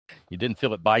You didn't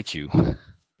feel it bite you,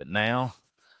 but now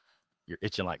you're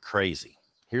itching like crazy.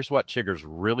 Here's what chiggers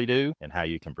really do and how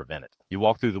you can prevent it. You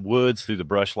walk through the woods, through the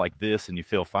brush like this, and you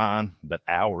feel fine, but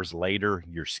hours later,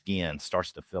 your skin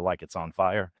starts to feel like it's on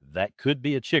fire. That could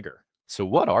be a chigger. So,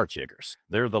 what are chiggers?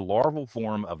 They're the larval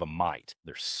form of a mite.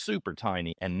 They're super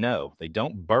tiny, and no, they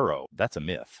don't burrow. That's a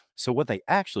myth. So, what they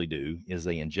actually do is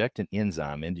they inject an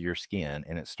enzyme into your skin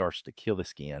and it starts to kill the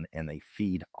skin, and they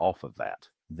feed off of that.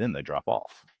 Then they drop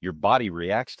off. Your body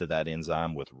reacts to that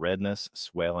enzyme with redness,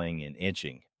 swelling, and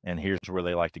itching. And here's where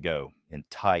they like to go: in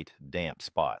tight, damp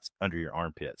spots, under your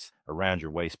armpits, around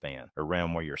your waistband,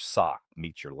 around where your sock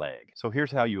meets your leg. So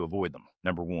here's how you avoid them.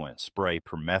 Number one, spray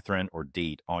permethrin or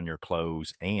DEET on your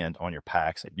clothes and on your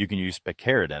packs. You can use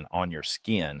picaridin on your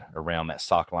skin around that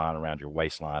sock line, around your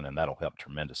waistline, and that'll help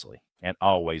tremendously. And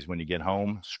always, when you get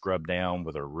home, scrub down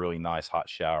with a really nice hot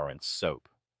shower and soap.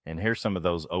 And here's some of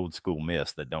those old school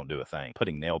myths that don't do a thing.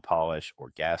 Putting nail polish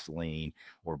or gasoline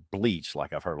or bleach,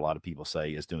 like I've heard a lot of people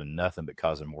say, is doing nothing but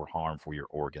causing more harm for your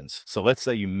organs. So let's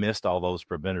say you missed all those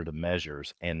preventative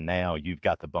measures and now you've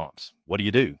got the bumps. What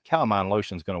do? Calamine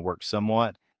lotion is going to work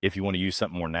somewhat. If you want to use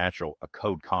something more natural, a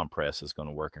cold compress is going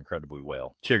to work incredibly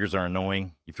well. Chiggers are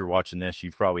annoying. If you're watching this,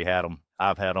 you've probably had them.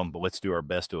 I've had them, but let's do our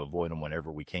best to avoid them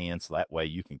whenever we can. So that way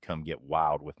you can come get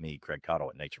wild with me, Craig Caudill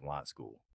at Nature Reliance School.